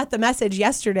when we got the message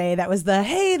yesterday, that was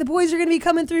hey, the boys are going to be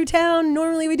coming through town.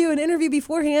 Normally we do an interview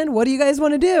beforehand. What do you guys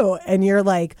want to do? And you're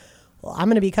like, well, I'm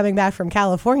going to be coming back from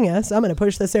California, so I'm going to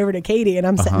push this over to Katie. And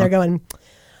I'm sitting there going,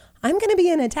 I'm going to be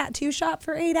in a tattoo shop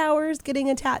for 8 hours getting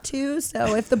a tattoo.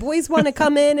 So if the boys want to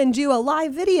come in and do a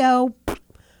live video,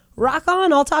 rock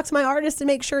on. I'll talk to my artist to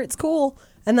make sure it's cool.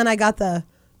 And then I got that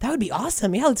would be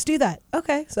awesome. Yeah, let's do that.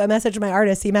 Okay. So I messaged my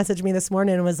artist. He messaged me this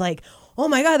morning and was like, oh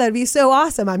my God, that'd be so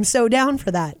awesome. I'm so down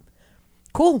for that.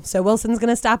 Cool. So Wilson's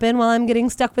going to stop in while I'm getting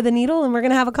stuck with a needle and we're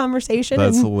going to have a conversation.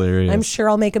 That's hilarious. I'm sure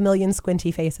I'll make a million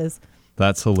squinty faces.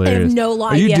 That's hilarious. I have no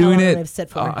Are you idea doing how long it? I've sit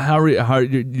for. How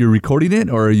you're recording it,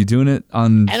 or are you doing it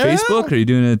on Facebook? Or are you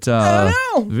doing it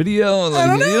video? Like, I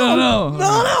don't know. You don't know.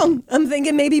 I don't know. I'm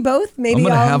thinking maybe both. Maybe I'm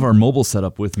gonna have our mobile set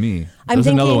up with me. There's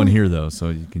another one here though, so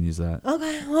you can use that.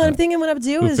 Okay. Well, I'm thinking what I'll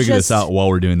do We'll is figure just this out while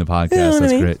we're doing the podcast.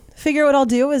 That's great. Figure what I'll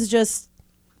do is just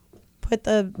put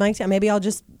the mic down. Maybe I'll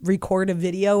just record a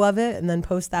video of it and then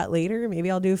post that later.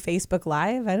 Maybe I'll do Facebook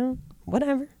Live.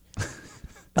 Whatever.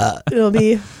 It'll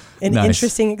be an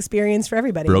interesting experience for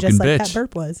everybody, Broken just like bitch. that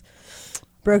burp was.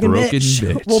 Broken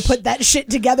bitch. We'll put that shit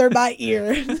together by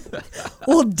ear.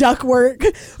 We'll duck work.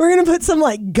 We're going to put some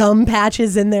like gum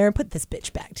patches in there. Put this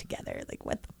bitch back together. Like,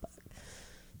 what the fuck?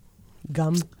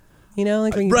 Gum? You know?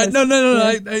 Like when you Right. No.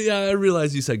 Yeah. I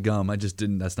realized you said gum. I just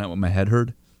didn't. That's not what my head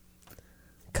heard.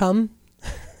 Cum?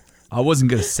 I wasn't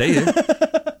going to say it.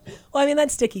 Well, I mean,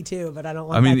 that's sticky too, but I don't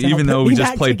want I mean, that to even help though put we me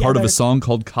just back played part of a together. song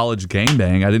called College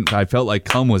Gangbang, I felt like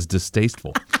cum was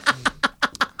distasteful.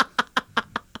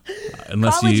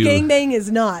 Unless College you gangbang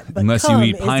is not, but unless you cum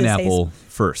eat is pineapple distasteful.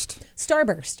 first.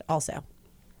 Starburst also. Are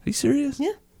you serious?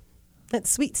 Yeah.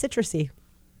 That's sweet citrusy.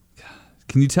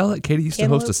 Can you tell that Katie used to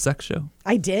host a Cantaloupe. sex show?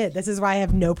 I did. This is why I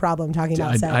have no problem talking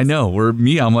about sex. I know.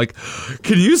 I'm like,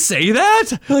 can you say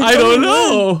that? Like, I don't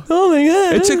know. Oh my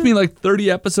God. It took me like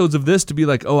 30 episodes of this to be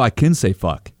like, oh, I can say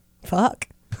fuck. Fuck.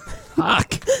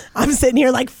 Fuck. I'm sitting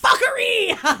here like,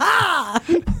 fuckery. Ha ha.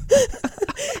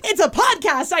 It's a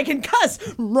podcast. I can cuss.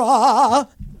 Raw.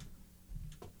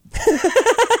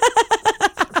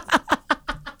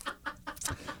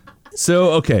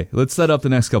 So, okay, let's set up the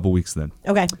next couple weeks then.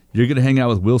 Okay. You're going to hang out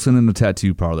with Wilson in the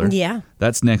tattoo parlor. Yeah.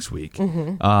 That's next week.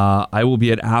 Mhm. I will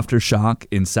be at Aftershock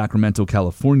in Sacramento,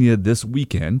 California this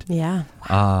weekend. Yeah.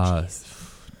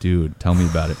 Dude, tell me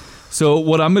about it. So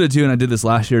what I'm going to do, and I did this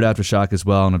last year at Aftershock as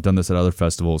well, and I've done this at other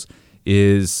festivals,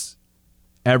 is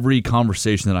every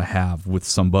conversation that I have with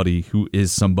somebody who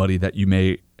is somebody that you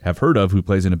may have heard of who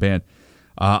plays in a band,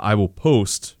 I will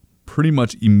post pretty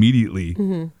much immediately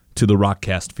to the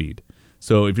Rockcast feed.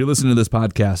 So if you're listening to this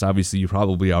podcast, obviously you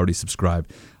probably already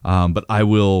subscribed, but I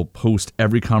will post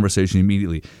every conversation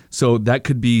immediately. So that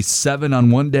could be 7 on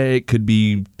one day, it could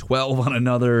be 12 on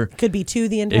another. Could be 2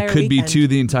 the entire It could weekend. be 2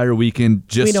 the entire weekend. We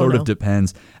Just don't sort know. of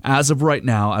depends. As of right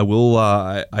now, I will.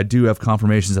 I do have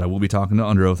confirmations that I will be talking to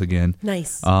Under Oath again.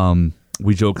 Nice.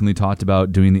 We jokingly talked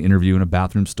about doing the interview in a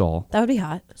bathroom stall. That would be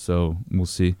hot. So we'll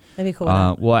see. That'd be cool.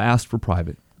 Well, I asked for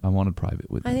private. I wanted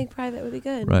private with them. I think private would be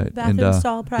good. Right. Bathroom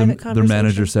stall, private their conversation.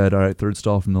 manager said, all right, third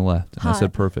stall from the left. And I Hot.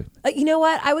 said, perfect. You know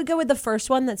what? I would go with the first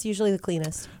one. That's usually the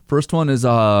cleanest. First one is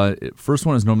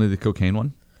normally the cocaine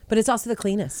one. But it's also the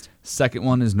cleanest. Second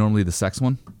one is normally the sex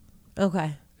one.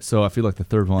 Okay. So I feel like the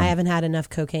third one. I haven't had enough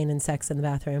cocaine and sex in the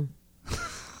bathroom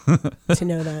to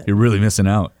know that. You're really missing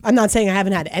out. I'm not saying I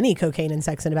haven't had any cocaine and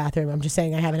sex in a bathroom. I'm just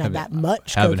saying I haven't had that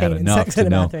much haven't had cocaine and enough sex to in a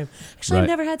know. bathroom. Actually, I've Right.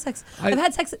 never had sex. I've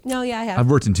had sex. No, yeah, I have. I've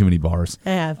worked in too many bars.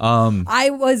 I have. Um, I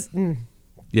was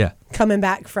Yeah. coming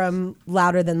back from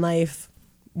Louder Than Life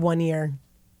one year.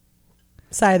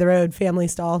 Side of the road, family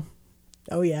stall.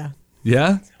 Oh, yeah.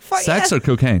 Yeah? Sex yeah. or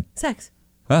cocaine? Sex.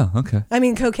 Oh, okay. I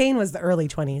mean, cocaine was the early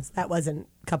 20s. That wasn't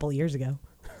a couple years ago.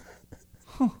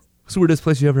 What's the weirdest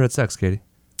place you ever had sex, Katie?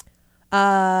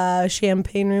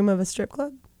 Champagne room of a strip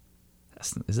club.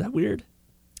 Is that weird?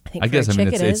 I think I for guess a I mean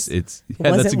chick it's it is. it's It yeah,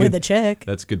 that's wasn't a with good a chick.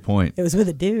 That's a good point. It was with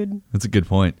a dude. That's a good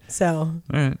point. So All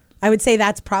right. I would say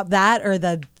that's that or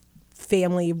the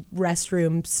family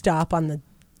restroom stop on the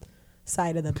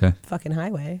side of the fucking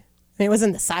highway. I mean, it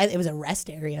wasn't the side. It was a rest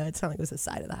area. It's not like it was the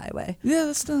side of the highway. Yeah,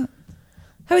 that's not.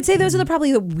 I would say those are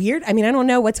probably the weird. I mean, I don't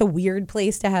know what's a weird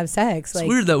place to have sex. It's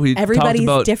weird that we everybody's talked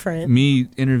about different. me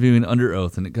interviewing Under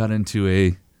Oath and it got into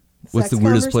a what's Sex the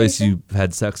weirdest place conversation? you've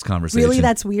had sex conversation? Really,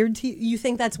 that's weird to you? You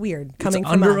think that's weird coming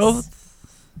It's from Under us? Oath?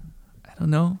 I don't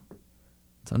know.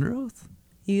 It's Under Oath.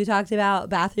 You talked about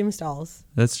bathroom stalls.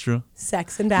 That's true.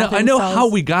 Sex and bathroom I know stalls. how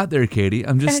we got there, Katie.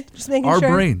 I'm just making our sure.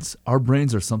 Our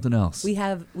brains are something else. We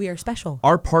are special.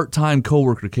 Our part-time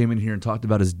coworker came in here and talked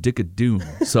about his dick of doom.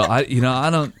 So I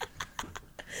don't.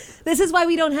 This is why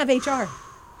we don't have HR.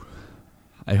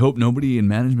 I hope nobody in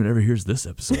management ever hears this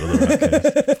episode of the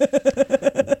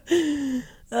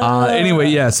podcast. Anyway,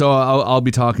 yeah. So I'll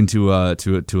be talking to a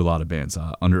lot of bands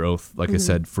under oath. Like I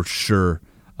said, for sure.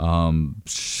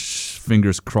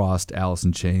 Fingers crossed, Alice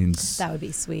in Chains. That would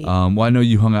be sweet. Well, I know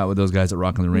you hung out with those guys at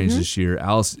Rock on the Range this year.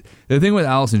 The thing with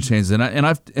Alice in Chains, and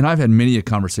I've had many a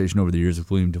conversation over the years with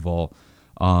William Duvall,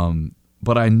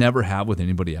 but I never have with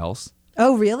anybody else.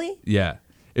 Oh, really? Yeah,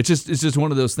 it's just one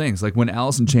of those things. Like when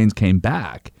Alice in Chains came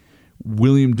back,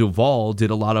 William Duvall did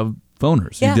a lot of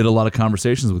phoners. Yeah. He did a lot of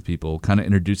conversations with people, kind of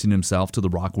introducing himself to the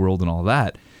rock world and all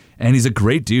that. And he's a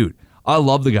great dude. I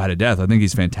love the guy to death. I think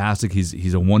he's fantastic.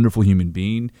 He's a wonderful human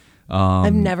being.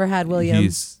 I've never had William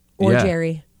or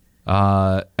Jerry.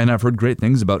 And I've heard great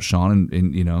things about Sean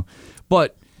and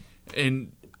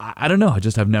I don't know.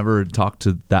 I've never talked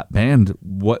to that band,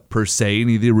 per se,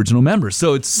 any of the original members.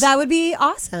 So that would be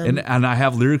awesome. And I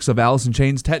have lyrics of Alice in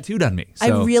Chains tattooed on me. So.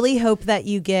 I really hope that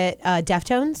you get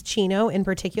Deftones, Chino in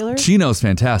particular. Chino's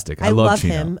fantastic. I love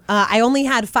Chino. Him. I only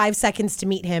had 5 seconds to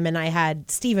meet him, and I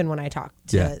had Steven when I talked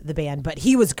to the band, but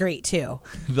he was great too.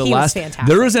 He was fantastic.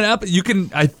 There was an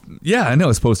I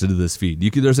know it's posted to this feed.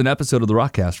 There's an episode of the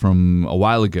Rockcast from a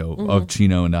while ago of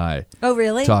Chino and I. Oh,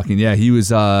 really? Talking. Yeah, he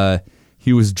was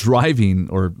driving,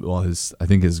 I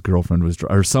think his girlfriend was,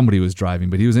 or somebody was driving,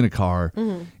 but he was in a car,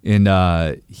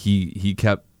 and he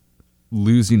kept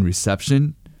losing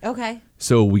reception. Okay.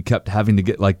 So we kept having to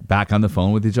get back on the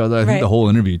phone with each other. I think the whole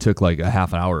interview took a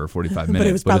half an hour or 45 minutes. But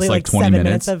it was probably it's 20 7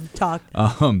 minutes of talk.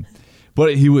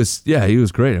 But he was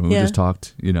great. I mean, we just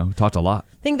talked a lot.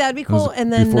 I think that'd be cool.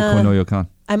 And then before Cornelio Con.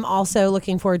 I'm also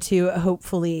looking forward to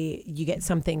hopefully you get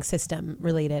something system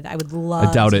related. I would love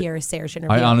I doubt to it. hear a Serge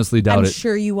interview. I honestly doubt it. I'm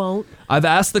sure you won't. I've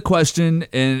asked the question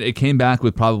and it came back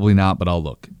with probably not, but I'll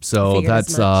look. So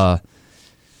that's kind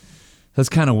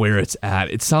of where it's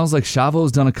at. It sounds like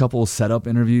Chavo's done a couple of setup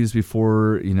interviews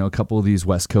before, a couple of these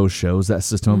West Coast shows that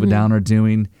System of a Down are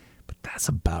doing. But that's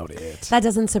about it. That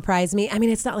doesn't surprise me. I mean,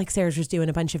 it's not like Serge was doing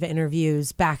a bunch of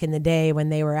interviews back in the day when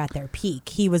they were at their peak.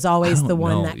 He was always the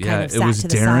one that kind of sat to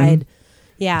the side.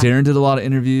 Yeah, Darren did a lot of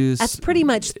interviews. That's pretty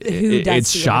much who does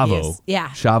it's the Chavo. Interviews. Yeah,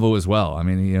 Chavo as well. I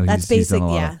mean, that's he's done a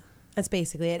lot. Yeah, that's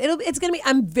basically it. It's gonna be.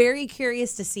 I'm very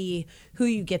curious to see who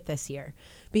you get this year.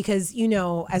 Because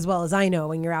as well as I know,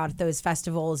 when you're out at those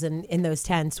festivals and in those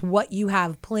tents, what you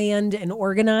have planned and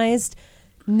organized,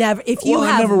 if you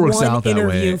have one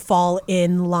interview fall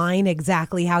in line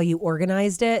exactly how you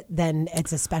organized it, then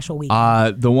it's a special week.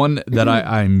 The one that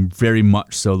I'm very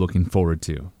much so looking forward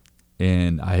to,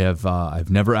 and I've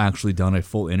never actually done a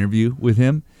full interview with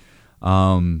him,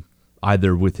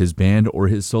 either with his band or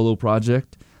his solo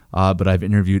project, but I've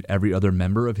interviewed every other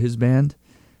member of his band.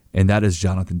 And that is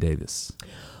Jonathan Davis.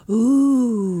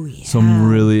 Ooh, yeah. So I'm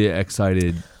really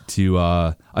excited to.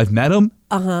 I've met him.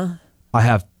 I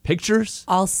have pictures.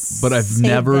 But I've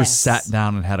never sat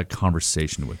down and had a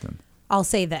conversation with him. I'll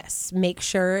say this: make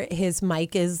sure his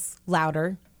mic is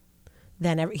louder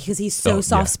than because he's so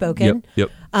soft spoken. Yep.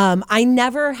 I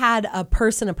never had a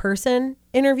person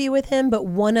interview with him, but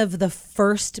one of the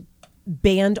first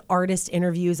band artist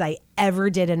interviews I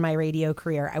ever did in my radio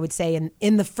career, I would say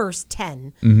in the first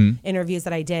 10 interviews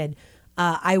that I did,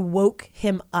 I woke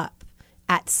him up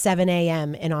at 7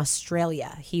 a.m. in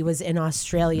Australia. He was in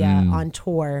Australia on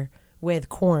tour with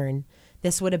Korn.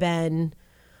 This would have been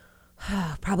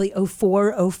probably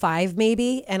 04, 05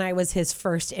 maybe, and I was his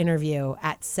first interview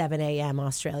at 7 a.m.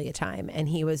 Australia time, and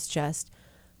he was just,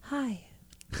 hi.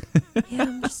 Yeah,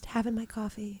 I'm just having my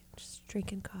coffee, just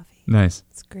drinking coffee. Nice.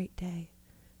 It's a great day.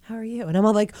 How are you? And I'm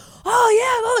all like,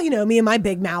 oh yeah, well, me and my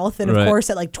big mouth. And of course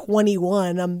at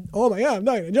 21, I'm talking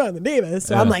to Jonathan Davis.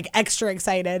 So I'm extra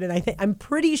excited. And I'm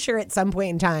pretty sure at some point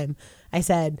in time I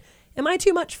said, am I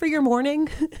too much for your morning?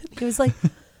 He was like,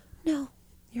 no,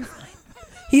 you're fine.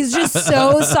 He's just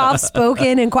so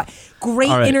soft-spoken and quiet.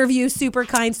 Great interview, super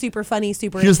kind, super funny,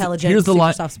 super intelligent,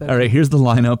 super soft-spoken. All right, here's the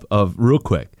lineup of real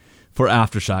quick. For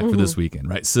Aftershock for this weekend,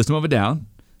 right? System of a Down.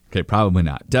 Okay, probably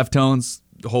not. Deftones,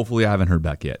 hopefully I haven't heard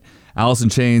back yet. Alice in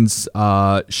Chains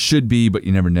should be, but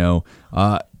you never know.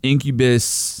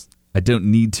 Incubus, I don't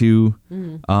need to.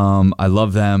 I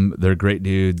love them. They're great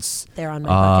dudes. They're on my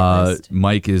bucket list.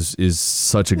 Mike is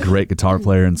such a great guitar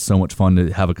player and so much fun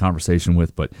to have a conversation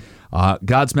with. But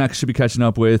Godsmack should be catching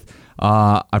up with.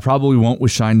 I probably won't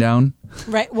with Shinedown.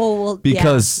 Right. Well,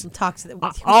 because we'll talk to them.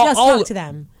 Talk to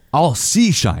them. I'll see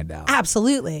Shinedown.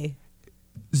 Absolutely.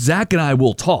 Zach and I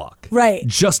will talk. Right.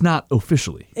 Just not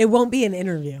officially. It won't be an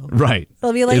interview. Right.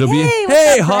 It'll be like, It'll hey, be,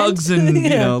 what's up, hugs friend? and,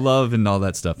 Yeah. love and all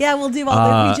that stuff. Yeah, we'll do all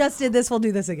that. We just did this. We'll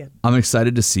do this again. I'm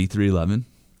excited to see 311.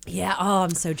 Yeah. Oh, I'm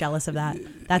so jealous of that.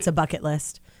 That's a bucket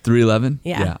list. 311?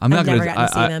 Yeah. I'm not I've going never gotten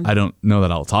to see them. I don't know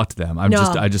that I'll talk to them. I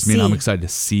just mean I'm excited to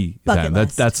see Bucket them.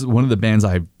 list. That's one of the bands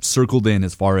I've circled in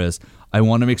as far as I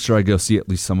want to make sure I go see at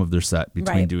least some of their set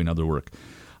between Right. doing other work.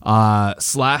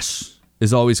 Slash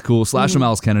is always cool. Slash and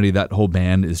Miles Kennedy, that whole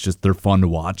band is just, they're fun to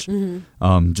watch.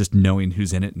 Just knowing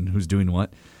who's in it and who's doing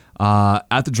what.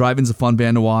 At the Drive-In's a fun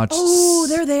band to watch. Oh,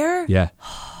 they're there? Yeah.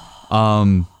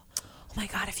 Oh my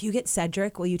God, if you get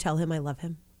Cedric, will you tell him I love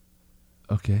him?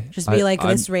 Okay. Just be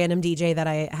this random DJ that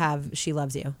I have, she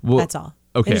loves you. Well, That's all.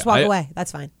 okay, And just walk away.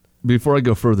 That's fine. Before I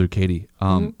go further, Katie,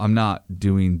 I'm not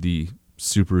doing the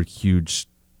super huge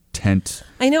tent.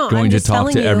 I know. Going I'm to just talk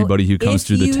telling to you, everybody who comes if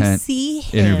through the you tent see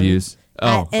him interviews.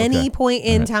 At any okay. point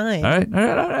in time, All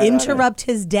right. interrupt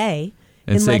his day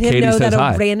And and say, let him "Katie know that says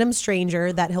hi." a random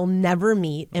stranger that he'll never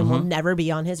meet and will never be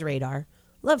on his radar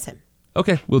loves him.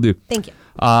 Okay, we'll do. Thank you.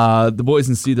 The boys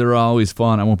in C, they're always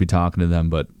fun. I won't be talking to them,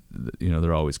 but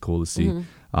they're always cool to see.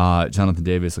 Jonathan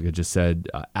Davis, like I just said,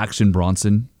 Action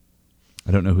Bronson.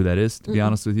 I don't know who that is, to be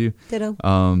honest with you. Ditto.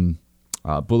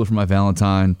 Bullet for My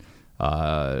Valentine.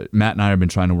 Matt and I have been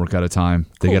trying to work out a time.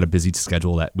 They got a busy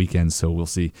schedule that weekend, so we'll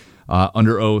see.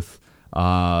 Under Oath.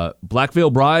 Black Veil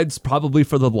Brides, probably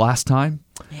for the last time.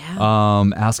 Yeah.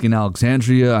 Asking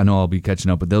Alexandria. I know I'll be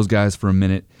catching up with those guys for a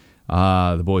minute.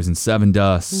 The boys in Seven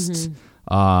Dust.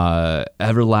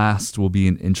 Everlast will be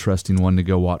an interesting one to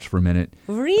go watch for a minute.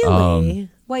 Really?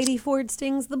 Whitey Ford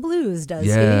stings the blues, does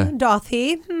he? Doth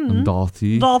he? Doth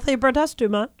he? Doth he protest too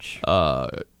much?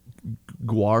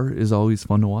 Guar is always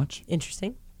fun to watch.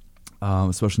 Interesting.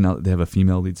 Especially now that they have a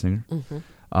female lead singer.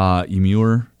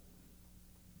 Ymure.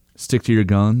 Stick to Your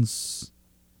Guns.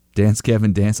 Dance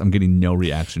Gavin Dance. I'm getting no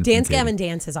reaction. Dance from Katie. Gavin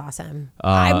Dance is awesome.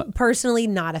 I'm personally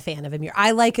not a fan of Ymure.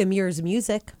 I like Ymure's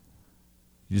music.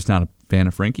 You're just not a fan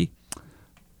of Frankie?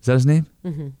 Is that his name?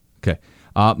 Mm-hmm. Okay.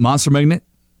 Monster Magnet,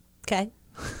 Okay.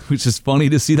 which is funny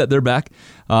to see that they're back.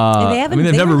 They've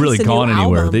they've never really released a gone new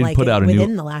anywhere. album, They've put out a new...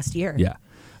 within the last year. Yeah.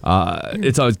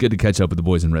 It's always good to catch up with the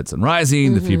boys in Red Sun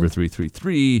Rising, the Fever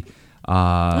 333.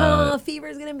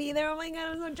 Fever's going to be there. Oh my God,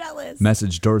 I'm so jealous.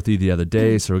 Messaged Dorothy the other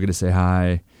day, so we're going to say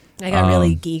hi. I got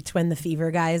really geeked when the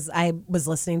Fever guys, I was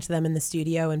listening to them in the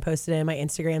studio and posted it in my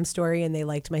Instagram story, and they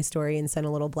liked my story and sent a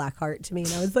little black heart to me.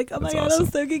 And I was like, oh my God, awesome.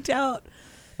 I'm so geeked out.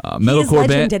 Metalcore Legend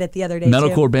band did it the other day,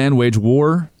 Metalcore too. band Wage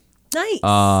War.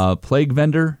 Nice. Plague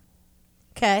Vendor.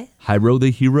 Okay. Hyro the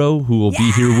Hero, who will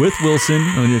be here with Wilson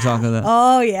when you're talking about that.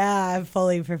 Oh, yeah. I'm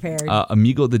fully prepared.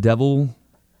 Amigo the Devil.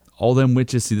 All Them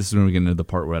Witches. See, this is when we get into the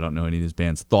part where I don't know any of these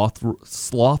bands.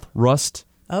 Sloth Rust.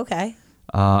 Okay.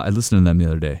 I listened to them the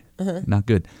other day. Not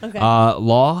good. Okay.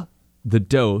 Law, The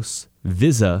Dose,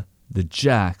 Visa, The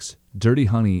Jacks, Dirty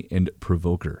Honey, and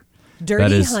Provoker. Dirty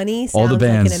That is Honey all the sounds like an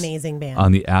bands amazing band.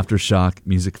 on the Aftershock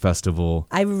Music Festival.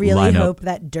 I really lineup. hope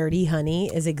that Dirty Honey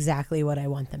is exactly what I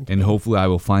want them to And be. hopefully I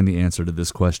will find the answer to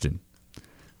this question.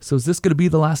 So is this going to be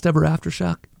the last ever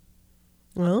Aftershock?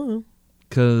 Oh.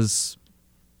 Because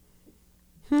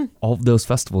all of those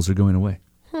festivals are going away.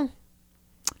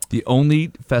 The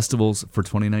only festivals for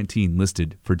 2019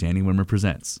 listed for Danny Wimmer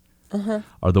Presents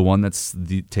are the one that's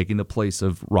taking the place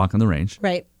of Rock on the Range.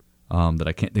 Right. That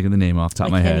I can't think of the name off the top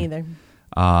of my can't head.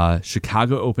 either.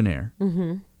 Chicago Open Air.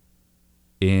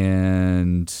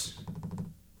 And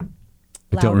I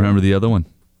don't Louder. remember the other one.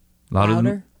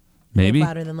 Louder? Maybe.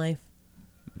 Louder Than Life.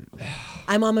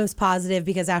 I'm almost positive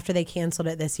because after they canceled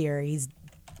it this year,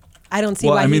 I don't see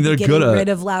why he'd be getting rid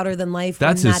of Louder Than Life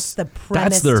that's when his, that's the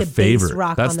premise that's their to base favorite.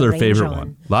 Rock That's on the their Range favorite on.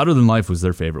 one. Louder Than Life was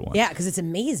their favorite one. Yeah, because it's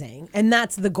amazing. And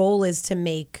that's the goal, is to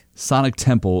make Sonic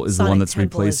Temple is the Sonic one that's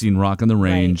Temple replacing Rock on the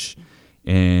Range.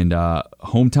 And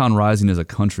Hometown Rising is a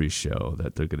country show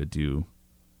that they're going to do.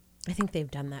 I think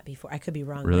they've done that before. I could be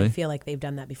wrong. Really? But I feel like they've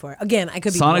done that before. Again, I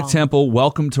could be Sonic wrong. Temple,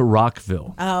 Welcome to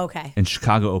Rockville. Oh, okay. And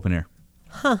Chicago Open Air.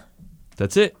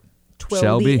 That's it.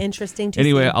 Will be interesting to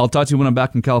Anyway, see. I'll talk to you when I'm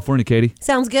back from California, Katie.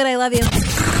 Sounds good. I love you.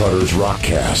 Cutter's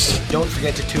Rockcast. Don't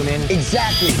forget to tune in.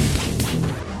 Exactly.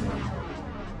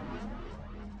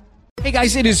 Hey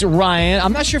guys, it is Ryan.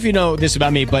 I'm not sure if you know this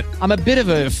about me, but I'm a bit of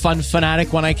a fun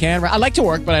fanatic when I can. I like to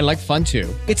work, but I like fun too.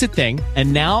 It's a thing.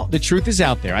 And now the truth is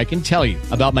out there. I can tell you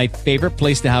about my favorite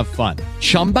place to have fun.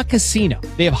 Chumba Casino.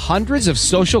 They have hundreds of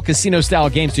social casino style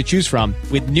games to choose from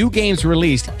with new games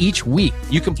released each week.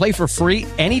 You can play for free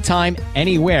anytime,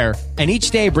 anywhere, And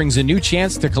each day brings a new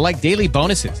chance to collect daily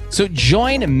bonuses. So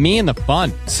join me in the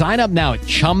fun. Sign up now at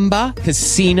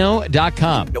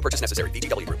ChumbaCasino.com. No purchase necessary.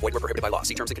 VGW Group. Void where prohibited by law.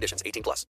 See terms and conditions. 18+.